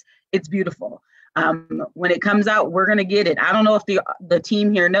experience. It's beautiful. When it comes out, we're going to get it. I don't know if the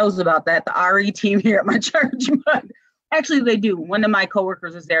team here knows about that, the RE team here at my church, but actually they do. One of my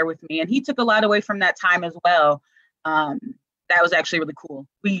coworkers is there with me, and he took a lot away from that time as well. That was actually really cool.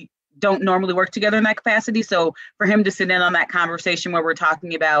 We don't normally work together in that capacity, so for him to sit in on that conversation where we're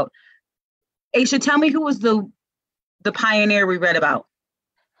talking about, Aisha, tell me who was the pioneer we read about?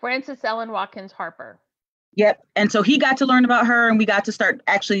 Frances Ellen Watkins Harper. Yep. And so he got to learn about her, and we got to start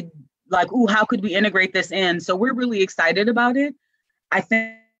actually like, ooh, how could we integrate this in? So we're really excited about it. I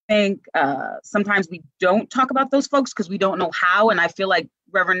think sometimes we don't talk about those folks because we don't know how. And I feel like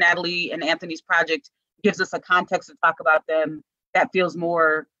Reverend Natalie and Anthony's project gives us a context to talk about them that feels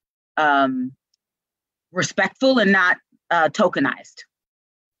more respectful and not tokenized.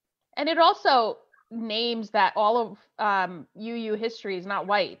 And it also names that all of UU history is not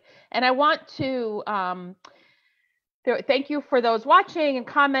white. And I want to thank you for those watching and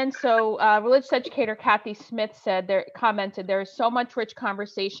comments. So religious educator Kathy Smith commented, there is so much rich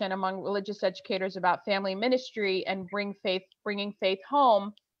conversation among religious educators about family ministry and bringing faith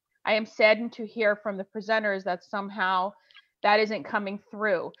home. I am saddened to hear from the presenters that somehow that isn't coming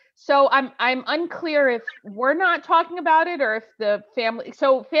through. So I'm unclear if we're not talking about it or if the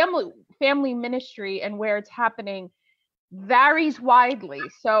family ministry and where it's happening varies widely.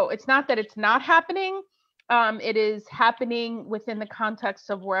 So it's not that it's not happening. It is happening within the context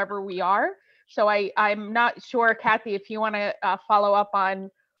of wherever we are. So I'm not sure, Kathy, if you want to follow up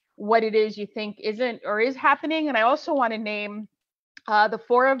on what it is you think isn't or is happening. And I also want to name the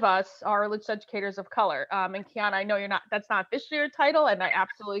four of us are religious educators of color. And Kiana, I know that's not officially your title, and I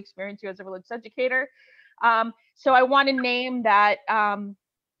absolutely experience you as a religious educator. So I want to name that,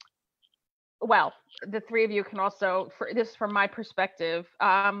 well, the three of you can also, this from my perspective,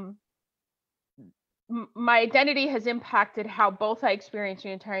 my identity has impacted how both I experience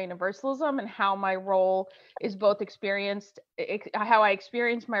Unitarian Universalism and how my role is both how I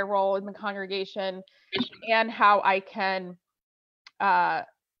experience my role in the congregation and how I can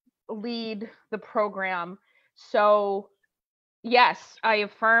lead the program. So yes, I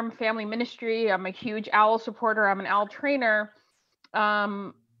affirm family ministry. I'm a huge OWL supporter. I'm an OWL trainer.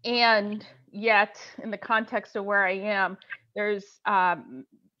 And yet in the context of where I am, there's,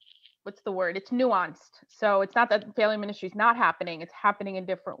 what's the word? It's nuanced. So it's not that family ministry is not happening. It's happening in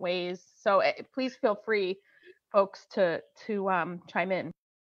different ways. So please feel free, folks, to chime in.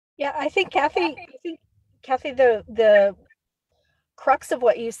 Yeah, I think Kathy, the crux of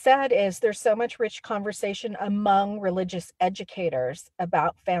what you said is there's so much rich conversation among religious educators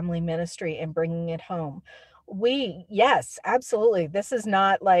about family ministry and bringing it home. Yes, absolutely. This is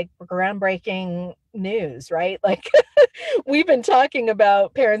not like groundbreaking news, right? Like we've been talking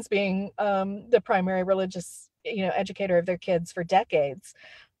about parents being the primary religious, educator of their kids for decades.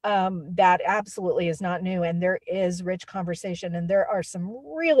 That absolutely is not new. And there is rich conversation. And there are some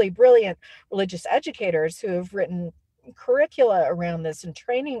really brilliant religious educators who have written curricula around this and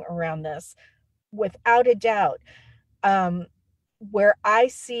training around this, without a doubt. What I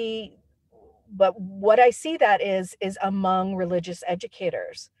see that is among religious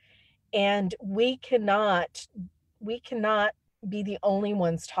educators, and we cannot be the only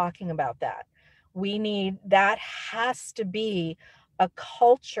ones talking about that. That has to be a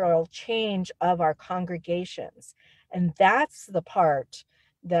cultural change of our congregations, and that's the part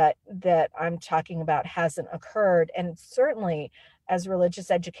that I'm talking about hasn't occurred. And certainly as a religious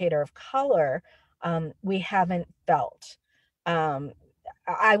educator of color, we haven't felt.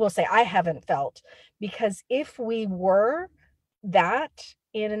 I will say I haven't felt, because if we were that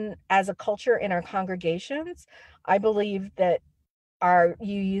as a culture in our congregations, I believe that our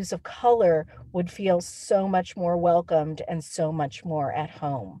UUs of color would feel so much more welcomed and so much more at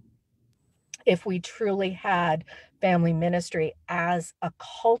home if we truly had family ministry as a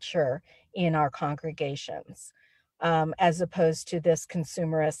culture in our congregations, as opposed to this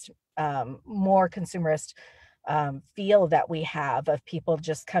more consumerist feel that we have of people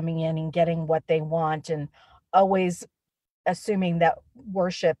just coming in and getting what they want, and always assuming that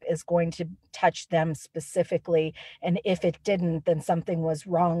worship is going to touch them specifically. And if it didn't, then something was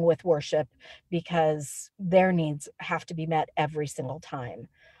wrong with worship, because their needs have to be met every single time.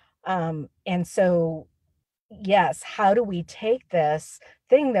 And so yes, how do we take this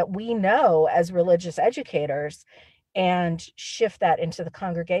thing that we know as religious educators and shift that into the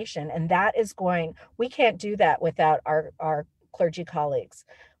congregation? And that is we can't do that without our clergy colleagues.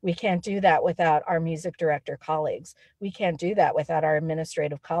 We can't do that without our music director colleagues. We can't do that without our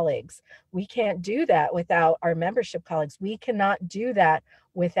administrative colleagues. We can't do that without our membership colleagues. We cannot do that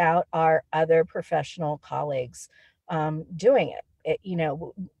without our other professional colleagues doing it.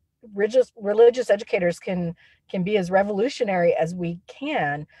 Religious educators can be as revolutionary as we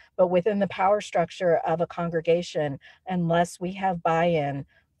can, but within the power structure of a congregation, unless we have buy-in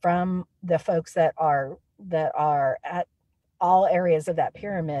from the folks that are at all areas of that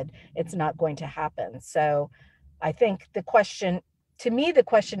pyramid, it's not going to happen. So I think the question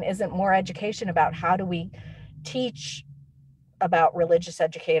isn't more education about how do we teach about religious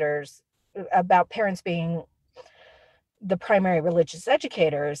educators, about parents being the primary religious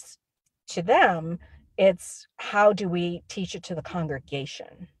educators to them. It's how do we teach it to the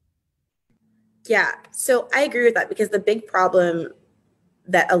congregation? Yeah, so I agree with that, because the big problem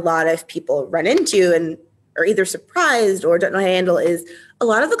that a lot of people run into and are either surprised or don't know how to handle is a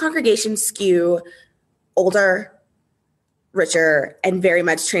lot of the congregations skew older, richer, and very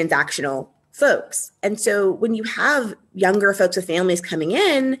much transactional folks. And so when you have younger folks with families coming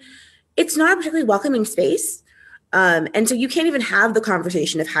in, it's not a particularly welcoming space. And so you can't even have the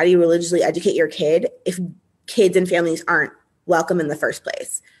conversation of how do you religiously educate your kid if kids and families aren't welcome in the first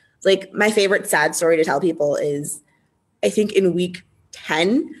place. Like, my favorite sad story to tell people is, I think in week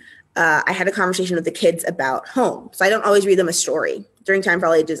 10, I had a conversation with the kids about home. So I don't always read them a story. During Time for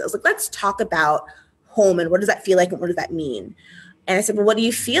All Ages, I was like, let's talk about home and what does that feel like and what does that mean? And I said, well, what do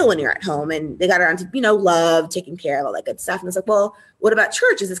you feel when you're at home? And they got around to, love, taking care of all that good stuff. And I was like, well, what about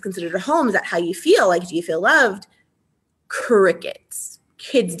church? Is this considered a home? Is that how you feel? Like, do you feel loved? Crickets.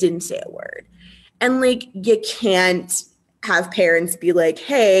 Kids didn't say a word. And like, you can't have parents be like,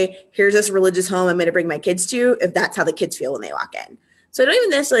 hey, here's this religious home I'm going to bring my kids to, if that's how the kids feel when they walk in. So I don't even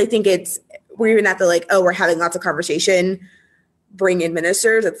necessarily think we're even at the like, oh, we're having lots of conversation, bring in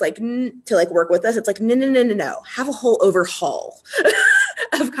ministers. It's like, to like work with us. It's like, no. Have a whole overhaul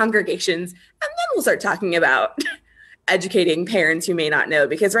of congregations. And then we'll start talking about educating parents who may not know,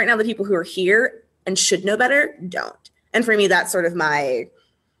 because right now the people who are here and should know better don't. And for me, that's sort of my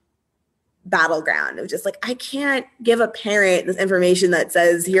battleground of just like, I can't give a parent this information that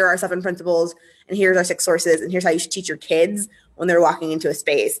says, here are 7 principles and here's our 6 sources and here's how you should teach your kids when they're walking into a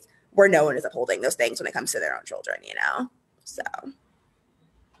space where no one is upholding those things when it comes to their own children, So.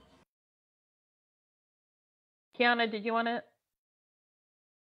 Kiana, did you want to?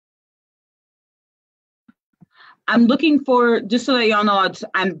 I'm looking for, just so that y'all know,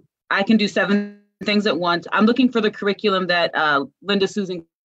 I can do 7 things at once. I'm looking for the curriculum that Linda Susan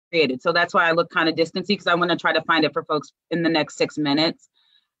created. So that's why I look kind of distancy, because I want to try to find it for folks in the next 6 minutes.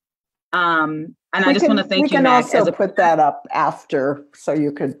 And I just want to thank you, Mac. We can also put that up after, so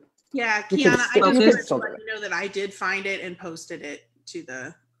you could. Yeah, Kiana, I just wanted to let you know that I did find it and posted it to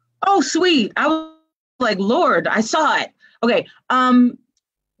the. Oh, sweet. I was like, Lord, I saw it. Okay.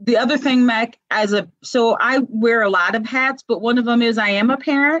 The other thing, Mac, so I wear a lot of hats, but one of them is I am a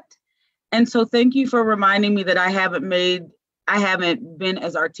parent. And so thank you for reminding me that I haven't been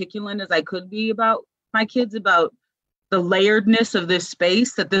as articulate as I could be about my kids, about the layeredness of this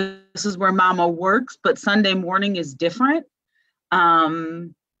space, that this is where mama works, but Sunday morning is different.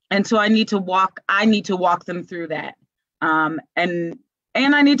 And so I need to walk them through that. And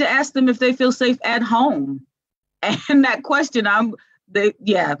I need to ask them if they feel safe at home. And that question,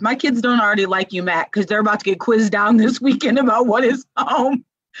 my kids don't already like you, Matt, because they're about to get quizzed down this weekend about what is home.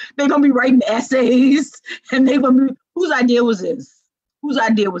 They're going to be writing essays, and they're going to be, whose idea was this?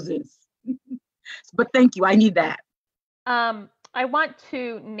 But thank you. I need that. I want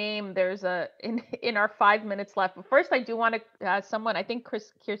to name, in our 5 minutes left, but first I do want to, someone, I think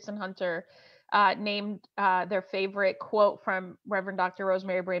Kirsten Hunter named their favorite quote from Reverend Dr.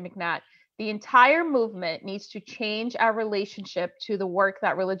 Rosemary Bray McNatt. The entire movement needs to change our relationship to the work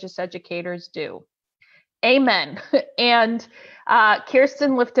that religious educators do. Amen. And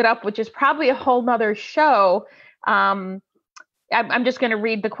Kirsten lifted up, which is probably a whole nother show. I'm just going to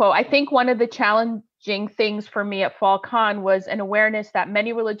read the quote. I think one of the challenging things for me at Fall Con was an awareness that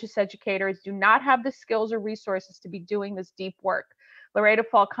many religious educators do not have the skills or resources to be doing this deep work. LREDA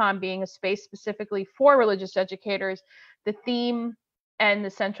Fall Con being a space specifically for religious educators, the theme and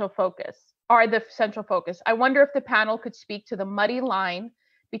the central focus are the central focus. I wonder if the panel could speak to the muddy line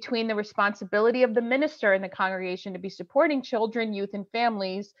between the responsibility of the minister in the congregation to be supporting children, youth, and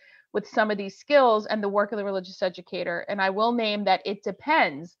families with some of these skills and the work of the religious educator. And I will name that it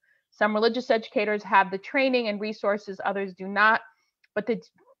depends. Some religious educators have the training and resources, others do not. But the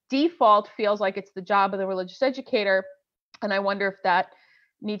default feels like it's the job of the religious educator. And I wonder if that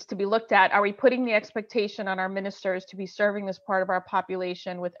needs to be looked at. Are we putting the expectation on our ministers to be serving this part of our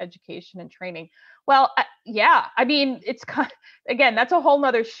population with education and training? Well, yeah, I mean, it's again, that's a whole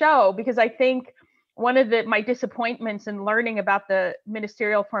nother show, because I think one of my disappointments in learning about the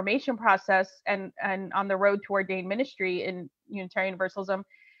ministerial formation process and on the road to ordained ministry in Unitarian Universalism,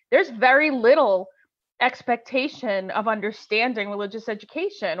 there's very little expectation of understanding religious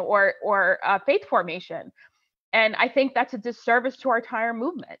education or faith formation. And I think that's a disservice to our entire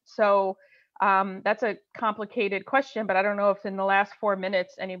movement. So that's a complicated question, but I don't know if in the last 4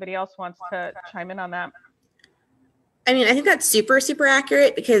 minutes, anybody else wants to chime in on that. I mean, I think that's super, super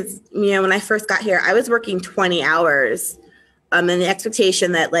accurate, because, when I first got here, I was working 20 hours and the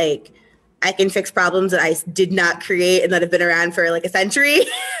expectation that like I can fix problems that I did not create and that have been around for like a century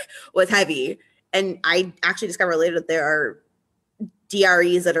was heavy. And I actually discovered later that there are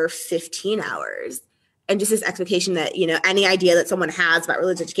DREs that are 15 hours. And just this expectation that, any idea that someone has about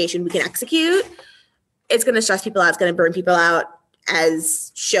religious education we can execute, it's going to stress people out. It's going to burn people out,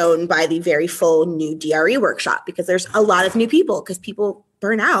 as shown by the very full new DRE workshop, because there's a lot of new people, because people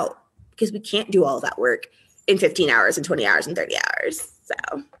burn out because we can't do all of that work in 15 hours and 20 hours and 30 hours.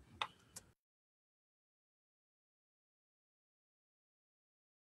 So.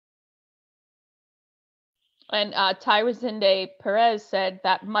 And Tyrazinde Perez said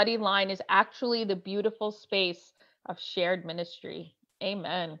that muddy line is actually the beautiful space of shared ministry.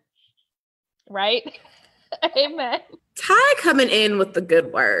 Amen. Right? Amen. Ty coming in with the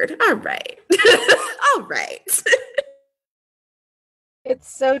good word. All right. All right.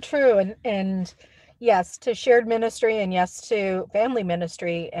 It's so true. And yes, to shared ministry, and yes to family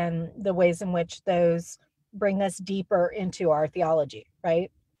ministry, and the ways in which those bring us deeper into our theology, right?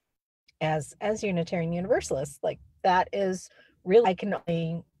 As Unitarian Universalists, like that is really, I can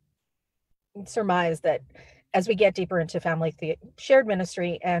only surmise that as we get deeper into shared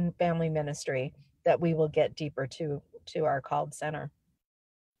ministry and family ministry, that we will get deeper to our called center.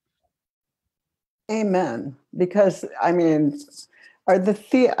 Amen. Because I mean, I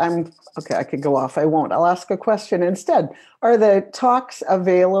could go off. I won't. I'll ask a question instead. Are the talks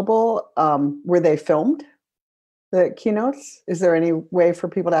available? Were they filmed? The keynotes? Is there any way for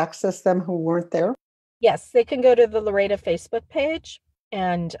people to access them who weren't there? Yes, they can go to the LREDA Facebook page,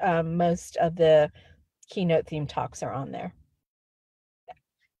 and most of the keynote theme talks are on there.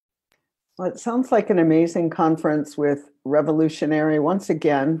 Well, it sounds like an amazing conference with revolutionary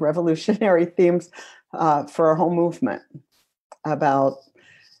themes for our whole movement, about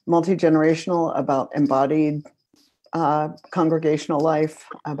multi-generational, about embodied congregational life,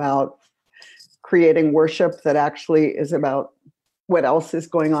 about creating worship that actually is about what else is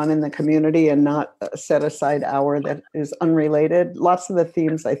going on in the community and not a set aside hour that is unrelated. Lots of the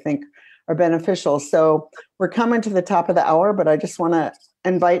themes, I think, are beneficial. So we're coming to the top of the hour, but I just want to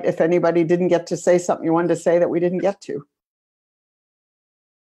invite, if anybody didn't get to say something you wanted to say that we didn't get to.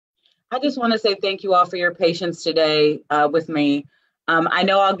 I just want to say thank you all for your patience today with me. I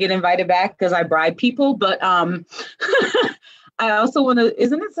know I'll get invited back because I bribe people, but I also want to,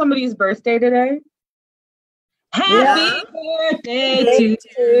 isn't it somebody's birthday today? Happy birthday to you.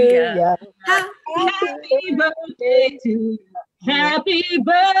 Happy birthday to you. Happy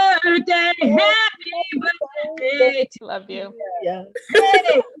birthday. Happy birthday to Love you. Yeah.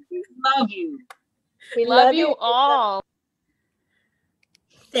 Hey, love you. We love you all.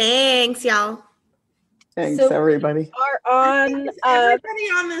 Thanks, y'all. Thanks, So everybody. Are on Does everybody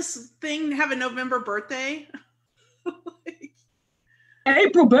on this thing have a November birthday?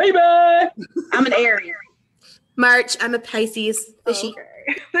 April, baby. I'm an Aries. March, I'm a Pisces. Fishy.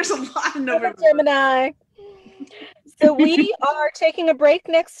 Okay. There's a lot of November. Gemini. So we are taking a break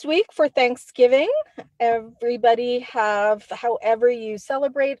next week for Thanksgiving. Everybody have, however you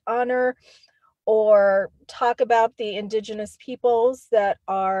celebrate, honor, or talk about the indigenous peoples that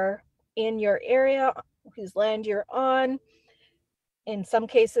are in your area, whose land you're on. In some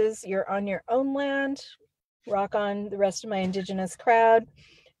cases, you're on your own land. Rock on, the rest of my indigenous crowd.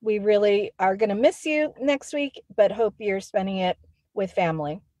 We really are going to miss you next week, but hope you're spending it with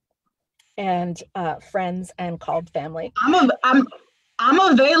family and friends and called family. I'm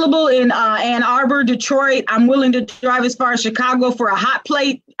available in Ann Arbor, Detroit. I'm willing to drive as far as Chicago for a hot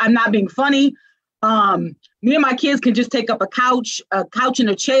plate. I'm not being funny. Me and my kids can just take up a couch and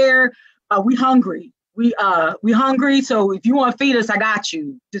a chair. We hungry. We hungry. So if you want to feed us, I got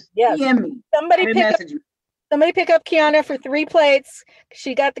you. Just DM me. Somebody pick up Kiana for 3 plates.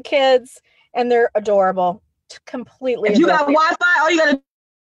 She got the kids, and they're adorable. Completely. If you got Wi-Fi, all you gotta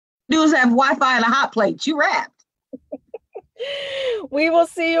do is have Wi-Fi and a hot plate. You wrapped. We will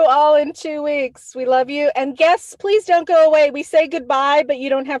see you all in 2 weeks. We love you. And guests, please don't go away. We say goodbye, but you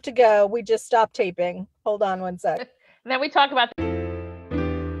don't have to go. We just stopped taping. Hold on one sec. And then we talk about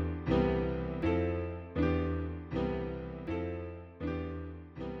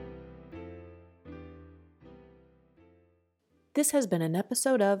This has been an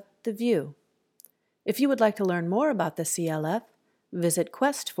episode of The VUU. If you would like to learn more about the CLF, visit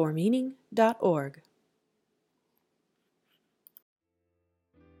questformeaning.org.